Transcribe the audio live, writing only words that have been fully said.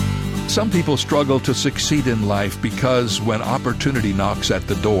Some people struggle to succeed in life because when opportunity knocks at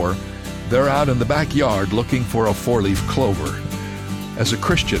the door, they're out in the backyard looking for a four-leaf clover. As a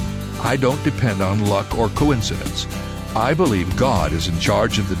Christian, I don't depend on luck or coincidence. I believe God is in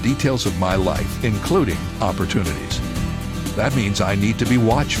charge of the details of my life, including opportunities. That means I need to be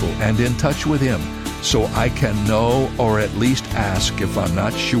watchful and in touch with Him so I can know or at least ask if I'm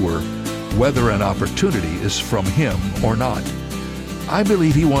not sure whether an opportunity is from Him or not. I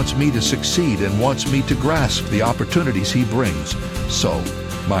believe He wants me to succeed and wants me to grasp the opportunities He brings. So,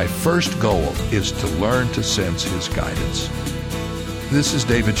 my first goal is to learn to sense His guidance. This is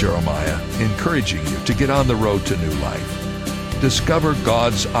David Jeremiah, encouraging you to get on the road to new life. Discover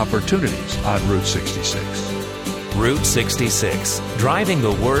God's opportunities on Route 66. Route 66, driving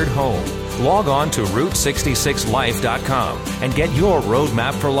the word home. Log on to Route66Life.com and get your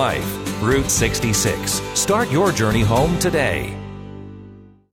roadmap for life. Route 66. Start your journey home today.